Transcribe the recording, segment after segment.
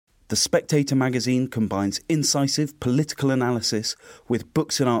The Spectator magazine combines incisive political analysis with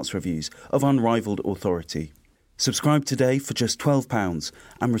books and arts reviews of unrivalled authority. Subscribe today for just £12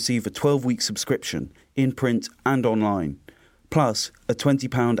 and receive a 12-week subscription in print and online, plus a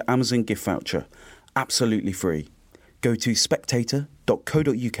 £20 Amazon gift voucher, absolutely free. Go to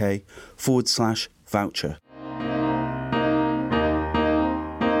spectator.co.uk/voucher.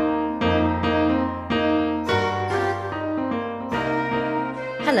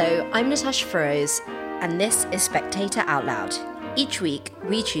 Hello, I'm Natasha Feroze, and this is Spectator Out Loud. Each week,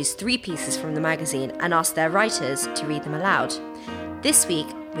 we choose 3 pieces from the magazine and ask their writers to read them aloud. This week,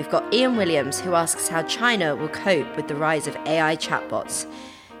 we've got Ian Williams, who asks how China will cope with the rise of AI chatbots.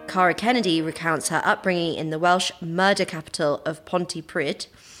 Cara Kennedy recounts her upbringing in the Welsh murder capital of Pontypridd.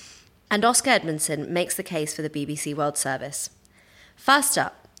 And Oscar Edmondson makes the case for the BBC World Service. First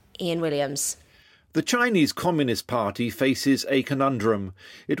up, Ian Williams. The Chinese Communist Party faces a conundrum.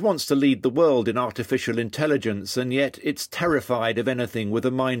 It wants to lead the world in artificial intelligence, and yet it's terrified of anything with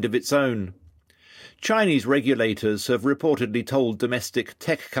a mind of its own. Chinese regulators have reportedly told domestic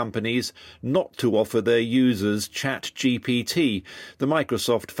tech companies not to offer their users ChatGPT, the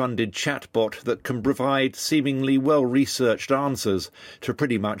Microsoft-funded chatbot that can provide seemingly well-researched answers to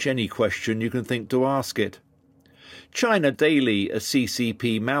pretty much any question you can think to ask it. China Daily, a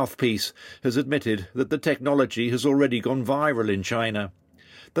CCP mouthpiece, has admitted that the technology has already gone viral in China.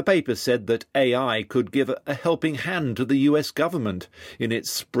 The paper said that AI could give a helping hand to the US government in its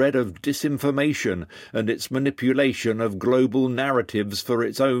spread of disinformation and its manipulation of global narratives for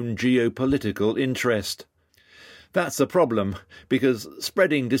its own geopolitical interest. That's a problem, because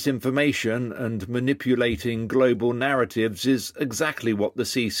spreading disinformation and manipulating global narratives is exactly what the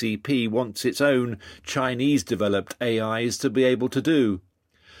CCP wants its own Chinese-developed AIs to be able to do.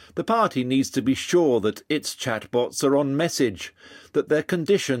 The party needs to be sure that its chatbots are on message, that they're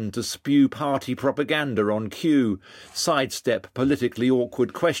conditioned to spew party propaganda on cue, sidestep politically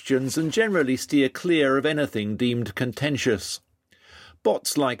awkward questions and generally steer clear of anything deemed contentious.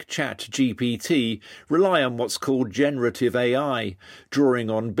 Bots like ChatGPT rely on what's called generative AI, drawing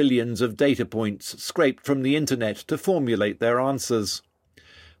on billions of data points scraped from the internet to formulate their answers.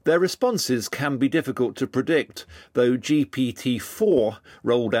 Their responses can be difficult to predict, though GPT-4,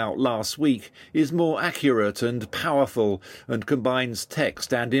 rolled out last week, is more accurate and powerful and combines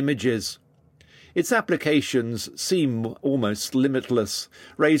text and images. Its applications seem almost limitless,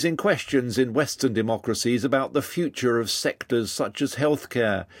 raising questions in Western democracies about the future of sectors such as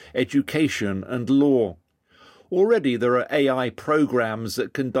healthcare, education and law. Already there are AI programs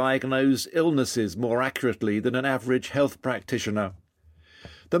that can diagnose illnesses more accurately than an average health practitioner.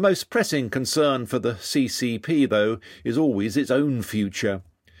 The most pressing concern for the CCP, though, is always its own future.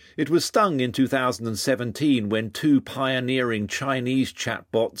 It was stung in 2017 when 2 pioneering Chinese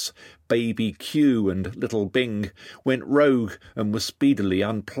chatbots, Baby Q and Little Bing, went rogue and were speedily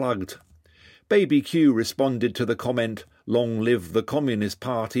unplugged. Baby Q responded to the comment, "Long live the Communist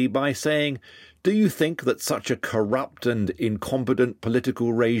Party," by saying, "Do you think that such a corrupt and incompetent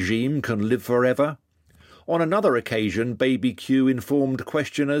political regime can live forever?" On another occasion, Baby Q informed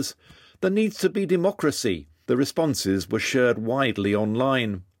questioners, "There needs to be democracy." The responses were shared widely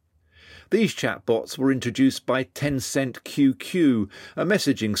online. These chatbots were introduced by Tencent QQ, a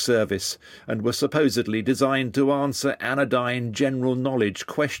messaging service, and were supposedly designed to answer anodyne general knowledge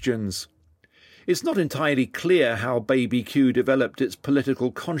questions. It's not entirely clear how Baby Q developed its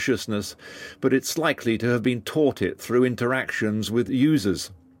political consciousness, but it's likely to have been taught it through interactions with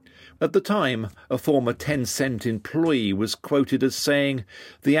users. At the time, a former Tencent employee was quoted as saying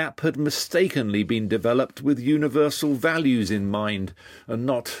the app had mistakenly been developed with universal values in mind and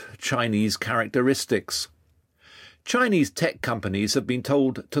not Chinese characteristics. Chinese tech companies have been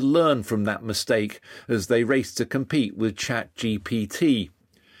told to learn from that mistake as they race to compete with ChatGPT.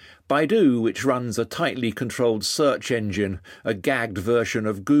 Baidu, which runs a tightly controlled search engine, a gagged version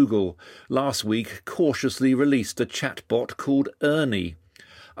of Google, last week cautiously released a chatbot called Ernie.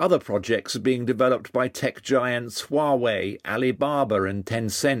 Other projects are being developed by tech giants Huawei, Alibaba and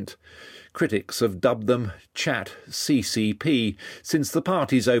Tencent. Critics have dubbed them Chat CCP, since the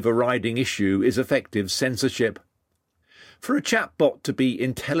party's overriding issue is effective censorship. For a chatbot to be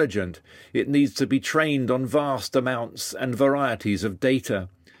intelligent, it needs to be trained on vast amounts and varieties of data.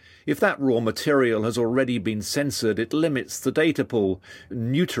 If that raw material has already been censored, it limits the data pool,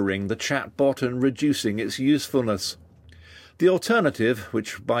 neutering the chatbot and reducing its usefulness. The alternative,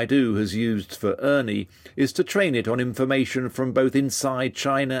 which Baidu has used for Ernie, is to train it on information from both inside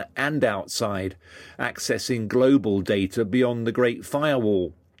China and outside, accessing global data beyond the Great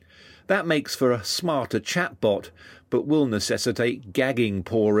Firewall. That makes for a smarter chatbot, but will necessitate gagging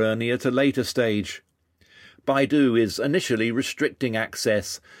poor Ernie at a later stage. Baidu is initially restricting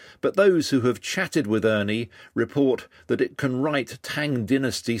access, but those who have chatted with Ernie report that it can write Tang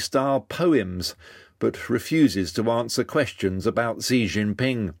Dynasty-style poems, but refuses to answer questions about Xi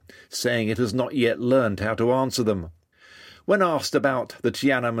Jinping, saying it has not yet learned how to answer them. When asked about the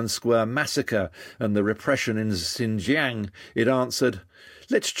Tiananmen Square massacre and the repression in Xinjiang, it answered,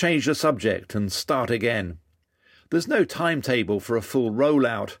 "Let's change the subject and start again." There's no timetable for a full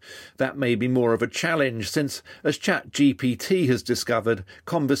rollout. That may be more of a challenge since, as ChatGPT has discovered,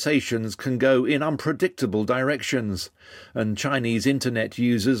 conversations can go in unpredictable directions, and Chinese internet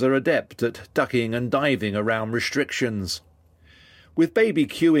users are adept at ducking and diving around restrictions. With Baby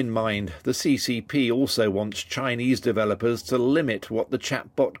Q in mind, the CCP also wants Chinese developers to limit what the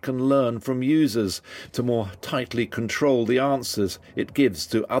chatbot can learn from users to more tightly control the answers it gives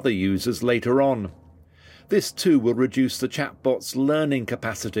to other users later on. This too will reduce the chatbot's learning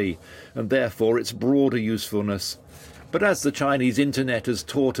capacity and therefore its broader usefulness. But as the Chinese internet has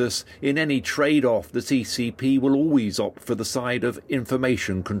taught us, in any trade-off the CCP will always opt for the side of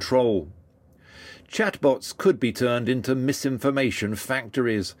information control. Chatbots could be turned into misinformation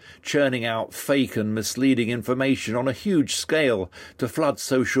factories, churning out fake and misleading information on a huge scale to flood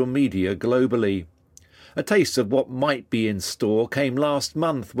social media globally. A taste of what might be in store came last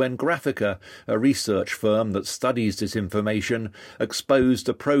month when Graphica, a research firm that studies disinformation, exposed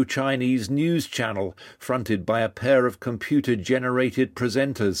a pro-Chinese news channel fronted by a pair of computer-generated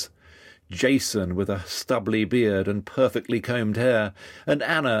presenters. Jason with a stubbly beard and perfectly combed hair, and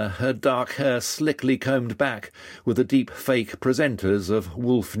Anna, her dark hair slickly combed back, were the deep fake presenters of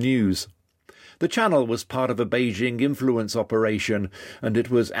Wolf News. The channel was part of a Beijing influence operation, and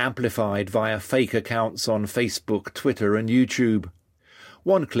it was amplified via fake accounts on Facebook, Twitter and YouTube.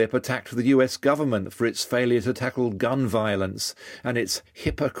 One clip attacked the US government for its failure to tackle gun violence and its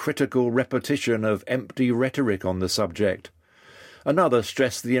hypocritical repetition of empty rhetoric on the subject. Another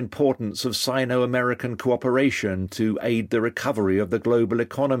stressed the importance of Sino-American cooperation to aid the recovery of the global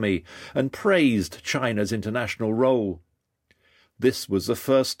economy and praised China's international role. This was the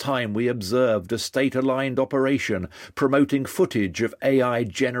first time we observed a state-aligned operation promoting footage of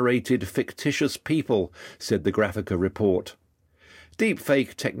AI-generated fictitious people, said the Graphica report.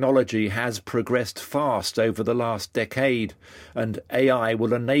 Deepfake technology has progressed fast over the last decade, and AI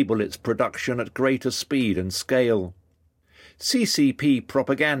will enable its production at greater speed and scale. CCP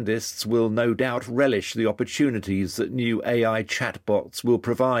propagandists will no doubt relish the opportunities that new AI chatbots will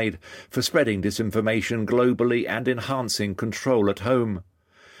provide for spreading disinformation globally and enhancing control at home.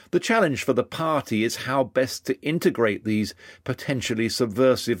 The challenge for the party is how best to integrate these potentially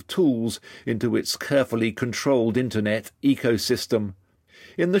subversive tools into its carefully controlled internet ecosystem.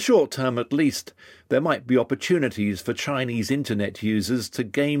 In the short term at least, there might be opportunities for Chinese internet users to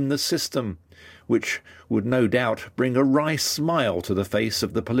game the system, which would no doubt bring a wry smile to the face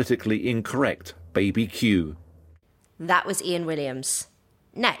of the politically incorrect Baby Q. That was Ian Williams.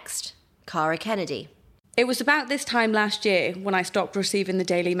 Next, Cara Kennedy. It was about this time last year when I stopped receiving the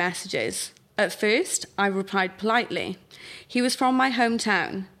daily messages. At first, I replied politely. He was from my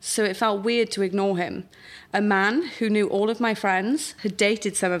hometown, so it felt weird to ignore him. A man who knew all of my friends, had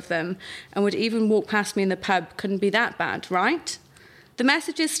dated some of them, and would even walk past me in the pub couldn't be that bad, right? The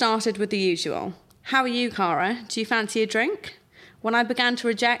messages started with the usual. How are you, Cara? Do you fancy a drink? When I began to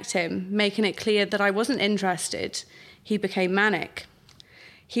reject him, making it clear that I wasn't interested, he became manic.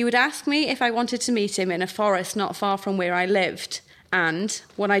 He would ask me if I wanted to meet him in a forest not far from where I lived, and,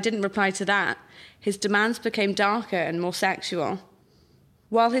 when I didn't reply to that, his demands became darker and more sexual.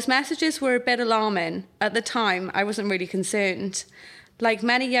 While his messages were a bit alarming, at the time I wasn't really concerned. Like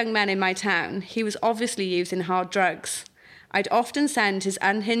many young men in my town, he was obviously using hard drugs. I'd often send his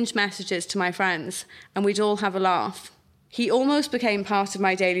unhinged messages to my friends, and we'd all have a laugh. He almost became part of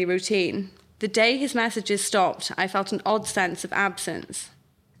my daily routine. The day his messages stopped, I felt an odd sense of absence.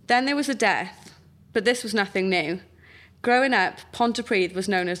 Then there was a death, but this was nothing new. Growing up, Pontypridd was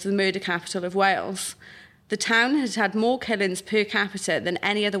known as the murder capital of Wales. The town had had more killings per capita than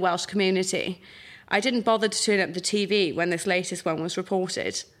any other Welsh community. I didn't bother to turn up the TV when this latest one was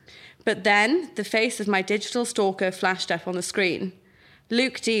reported. But then, the face of my digital stalker flashed up on the screen.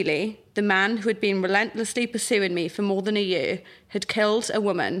 Luke Dealey, the man who had been relentlessly pursuing me for more than a year, had killed a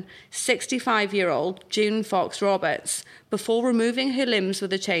woman, 65-year-old June Fox Roberts, before removing her limbs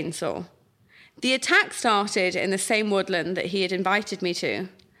with a chainsaw. The attack started in the same woodland that he had invited me to.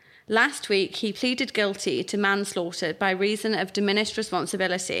 Last week, he pleaded guilty to manslaughter by reason of diminished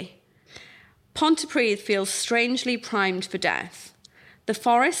responsibility. Pontypridd feels strangely primed for death. The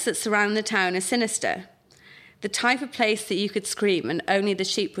forests that surround the town are sinister. the type of place that you could scream and only the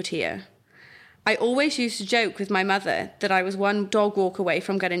sheep would hear. I always used to joke with my mother that I was one dog walk away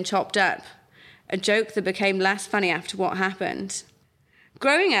from getting chopped up, a joke that became less funny after what happened.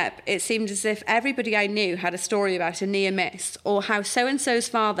 Growing up, it seemed as if everybody I knew had a story about a near miss, or how so-and-so's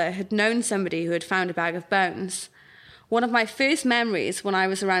father had known somebody who had found a bag of bones. One of my first memories when I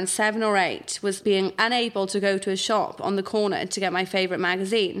was around 7 or 8 was being unable to go to a shop on the corner to get my favourite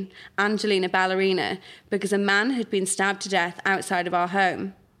magazine, Angelina Ballerina, because a man had been stabbed to death outside of our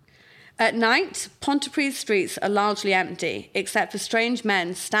home. At night, Pontypridd streets are largely empty, except for strange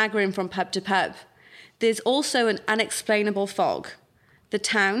men staggering from pub to pub. There's also an unexplainable fog. The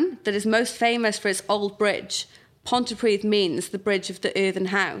town, that is most famous for its old bridge, Pontypridd means the bridge of the earthen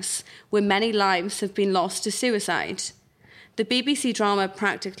house, where many lives have been lost to suicide. The BBC drama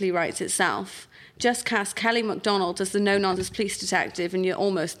practically writes itself. Just cast Kelly MacDonald as the no-nonsense police detective and you're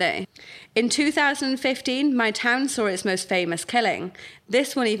almost there. In 2015, my town saw its most famous killing.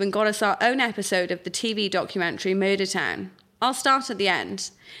 This one even got us our own episode of the TV documentary Murder Town. I'll start at the end.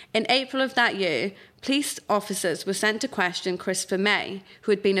 In April of that year, police officers were sent to question Christopher May,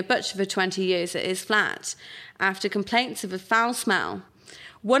 who had been a butcher for 20 years at his flat, after complaints of a foul smell.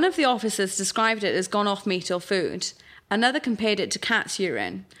 One of the officers described it as gone-off meat or food. Another compared it to cat's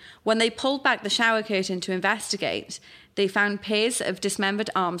urine. When they pulled back the shower curtain to investigate, they found pairs of dismembered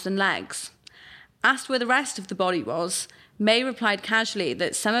arms and legs. Asked where the rest of the body was, May replied casually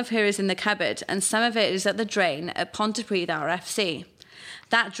that some of her is in the cupboard and some of it is at the drain at Pontypridd RFC.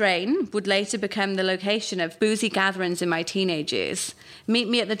 That drain would later become the location of boozy gatherings in my teenage years. Meet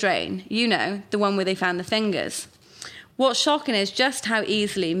me at the drain, you know, the one where they found the fingers. What's shocking is just how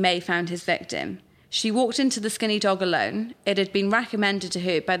easily May found his victim. She walked into the Skinny Dog alone. It had been recommended to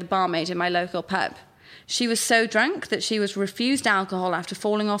her by the barmaid in my local pub. She was so drunk that she was refused alcohol after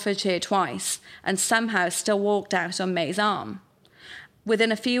falling off her chair twice and somehow still walked out on May's arm.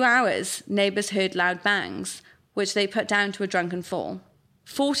 Within a few hours, neighbours heard loud bangs, which they put down to a drunken fall.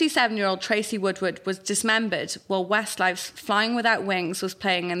 47-year-old Tracy Woodward was dismembered while Westlife's Flying Without Wings was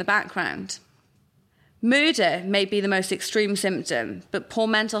playing in the background. Murder may be the most extreme symptom, but poor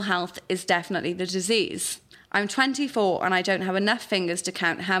mental health is definitely the disease. I'm 24 and I don't have enough fingers to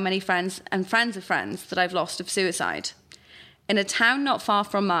count how many friends and friends of friends that I've lost of suicide. In a town not far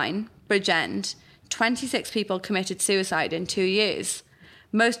from mine, Bridgend, 26 people committed suicide in 2 years.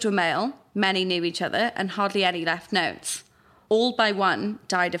 Most were male, many knew each other, and hardly any left notes. All by one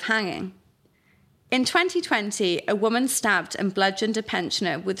died of hanging. In 2020, a woman stabbed and bludgeoned a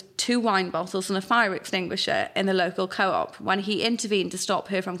pensioner with 2 wine bottles and a fire extinguisher in the local co-op when he intervened to stop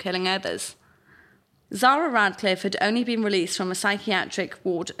her from killing others. Zara Radcliffe had only been released from a psychiatric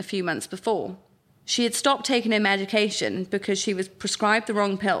ward a few months before. She had stopped taking her medication because she was prescribed the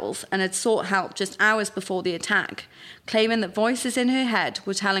wrong pills and had sought help just hours before the attack, claiming that voices in her head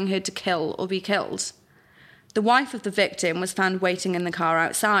were telling her to kill or be killed. The wife of the victim was found waiting in the car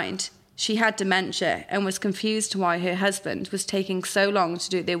outside. She had dementia and was confused why her husband was taking so long to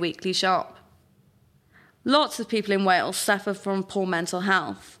do their weekly shop. Lots of people in Wales suffer from poor mental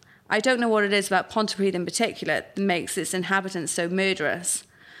health. I don't know what it is about Pontypridd in particular that makes its inhabitants so murderous.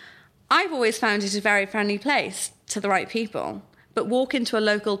 I've always found it a very friendly place to the right people, but walk into a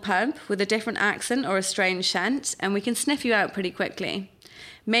local pub with a different accent or a strange scent and we can sniff you out pretty quickly.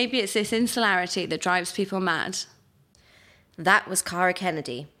 Maybe it's this insularity that drives people mad. That was Cara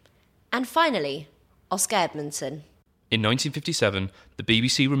Kennedy. And finally, Oscar Edmondson. In 1957, the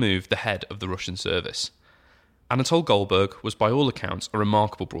BBC removed the head of the Russian service. Anatol Goldberg was by all accounts a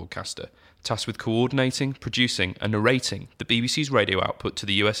remarkable broadcaster, tasked with coordinating, producing and narrating the BBC's radio output to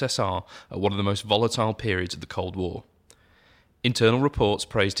the USSR at one of the most volatile periods of the Cold War. Internal reports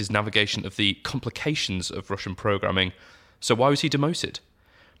praised his navigation of the complications of Russian programming, so why was he demoted?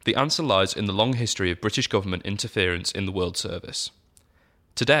 The answer lies in the long history of British government interference in the World Service.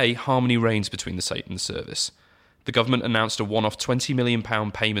 Today, harmony reigns between the state and the service. The government announced a one-off £20 million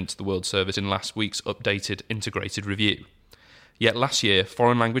payment to the World Service in last week's updated integrated review. Yet last year,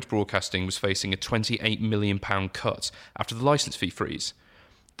 foreign language broadcasting was facing a £28 million cut after the licence fee freeze.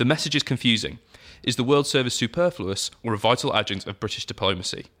 The message is confusing. Is the World Service superfluous or a vital adjunct of British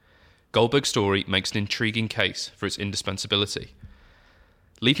diplomacy? Goldberg's story makes an intriguing case for its indispensability.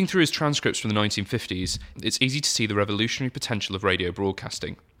 Leafing through his transcripts from the 1950s, it's easy to see the revolutionary potential of radio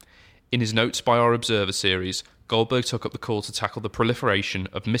broadcasting. In his Notes by Our Observer series, Goldberg took up the call to tackle the proliferation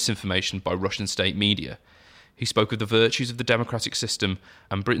of misinformation by Russian state media. He spoke of the virtues of the democratic system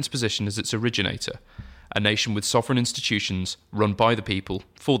and Britain's position as its originator, a nation with sovereign institutions run by the people,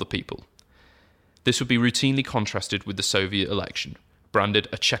 for the people. This would be routinely contrasted with the Soviet election, branded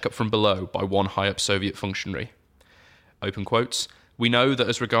a checkup from below by one high-up Soviet functionary. Open quotes, "We know that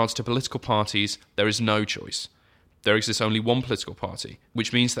as regards to political parties, there is no choice. There exists only one political party,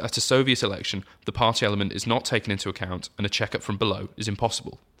 which means that at a Soviet election, the party element is not taken into account and a checkup from below is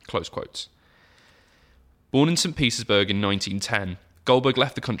impossible." Close quotes. Born in St. Petersburg in 1910, Goldberg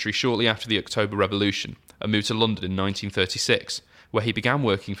left the country shortly after the October Revolution and moved to London in 1936, where he began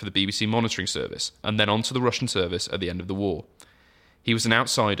working for the BBC monitoring service and then on to the Russian service at the end of the war. He was an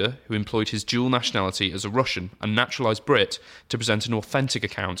outsider who employed his dual nationality as a Russian and naturalised Brit to present an authentic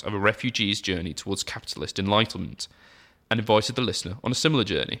account of a refugee's journey towards capitalist enlightenment, and invited the listener on a similar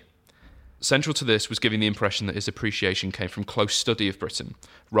journey. Central to this was giving the impression that his appreciation came from close study of Britain,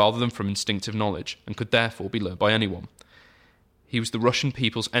 rather than from instinctive knowledge, and could therefore be learned by anyone. He was the Russian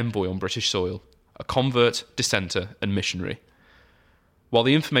people's envoy on British soil, a convert, dissenter, and missionary. While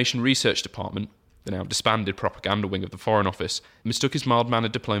the Information Research Department, the now disbanded propaganda wing of the Foreign Office, mistook his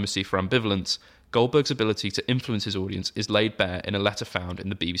mild-mannered diplomacy for ambivalence, Goldberg's ability to influence his audience is laid bare in a letter found in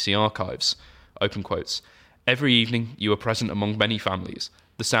the BBC archives. Open quotes, "Every evening you are present among many families.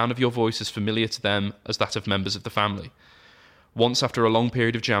 The sound of your voice is familiar to them as that of members of the family. Once, after a long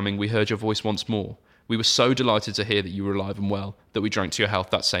period of jamming, we heard your voice once more. We were so delighted to hear that you were alive and well that we drank to your health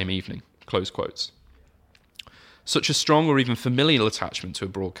that same evening." Close quotes. Such a strong or even familial attachment to a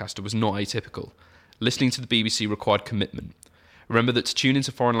broadcaster was not atypical. Listening to the BBC required commitment. Remember that to tune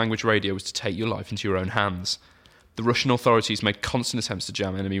into foreign language radio was to take your life into your own hands. The Russian authorities made constant attempts to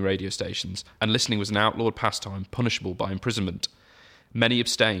jam enemy radio stations, and listening was an outlawed pastime punishable by imprisonment. Many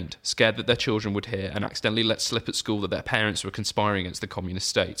abstained, scared that their children would hear and accidentally let slip at school that their parents were conspiring against the communist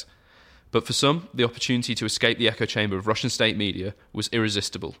state. But for some, the opportunity to escape the echo chamber of Russian state media was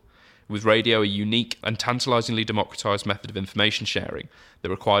irresistible. With radio a unique and tantalisingly democratised method of information sharing that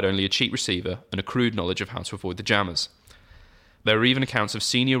required only a cheap receiver and a crude knowledge of how to avoid the jammers. There are even accounts of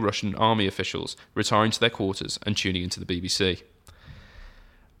senior Russian army officials retiring to their quarters and tuning into the BBC.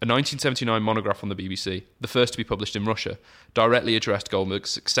 A 1979 monograph on the BBC, the first to be published in Russia, directly addressed Goldberg's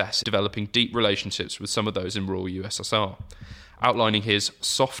success developing deep relationships with some of those in rural USSR, outlining his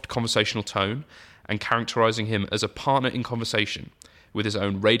soft conversational tone and characterising him as a partner in conversation with his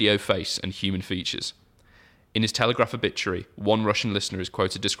own radio face and human features. In his Telegraph obituary, one Russian listener is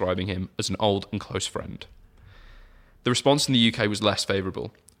quoted describing him as an old and close friend. The response in the UK was less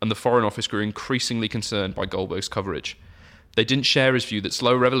favourable, and the Foreign Office grew increasingly concerned by Goldberg's coverage. They didn't share his view that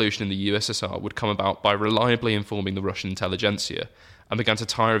slow revolution in the USSR would come about by reliably informing the Russian intelligentsia, and began to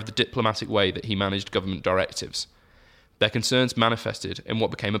tire of the diplomatic way that he managed government directives. Their concerns manifested in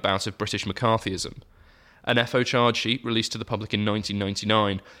what became a bout of British McCarthyism. An FO charge sheet released to the public in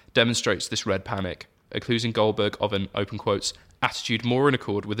 1999 demonstrates this red panic, accusing Goldberg of an, open quotes, attitude more in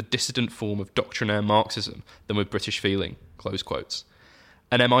accord with a dissident form of doctrinaire Marxism than with British feeling, close quotes.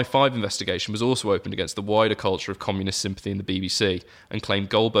 An MI5 investigation was also opened against the wider culture of communist sympathy in the BBC and claimed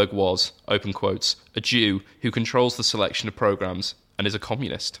Goldberg was, open quotes, a Jew who controls the selection of programmes and is a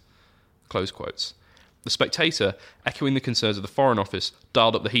communist, close quotes. The Spectator, echoing the concerns of the Foreign Office,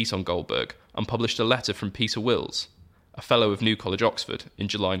 dialed up the heat on Goldberg and published a letter from Peter Wills, a fellow of New College, Oxford, in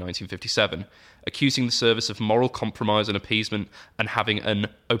July 1957, accusing the service of moral compromise and appeasement and having an,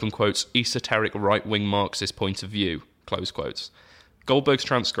 open quotes, esoteric right-wing Marxist point of view, close quotes. Goldberg's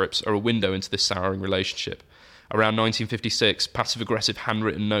transcripts are a window into this souring relationship. Around 1956, passive-aggressive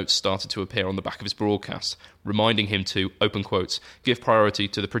handwritten notes started to appear on the back of his broadcast, reminding him to, open quotes, give priority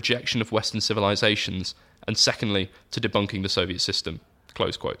to the projection of Western civilizations, and secondly, to debunking the Soviet system,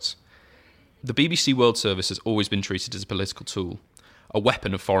 close quotes. The BBC World Service has always been treated as a political tool, a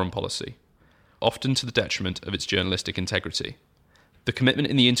weapon of foreign policy, often to the detriment of its journalistic integrity. The commitment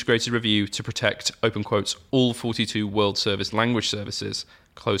in the Integrated Review to protect, open quotes, all 42 World Service language services,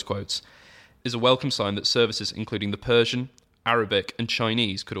 close quotes, is a welcome sign that services including the Persian, Arabic and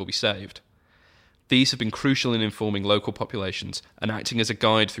Chinese could all be saved. These have been crucial in informing local populations and acting as a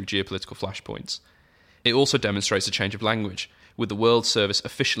guide through geopolitical flashpoints. It also demonstrates a change of language, with the World Service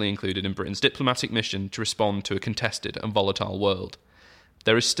officially included in Britain's diplomatic mission to respond to a contested and volatile world.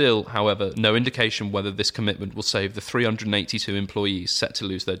 There is still, however, no indication whether this commitment will save the 382 employees set to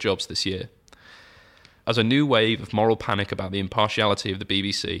lose their jobs this year. As a new wave of moral panic about the impartiality of the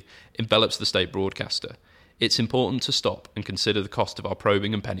BBC envelops the state broadcaster, it's important to stop and consider the cost of our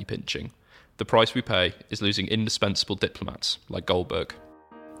probing and penny pinching. The price we pay is losing indispensable diplomats like Goldberg.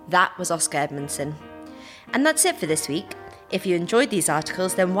 That was Oscar Edmondson. And that's it for this week. If you enjoyed these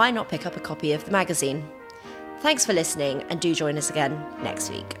articles, then why not pick up a copy of the magazine? Thanks for listening, and do join us again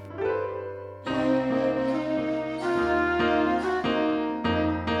next week.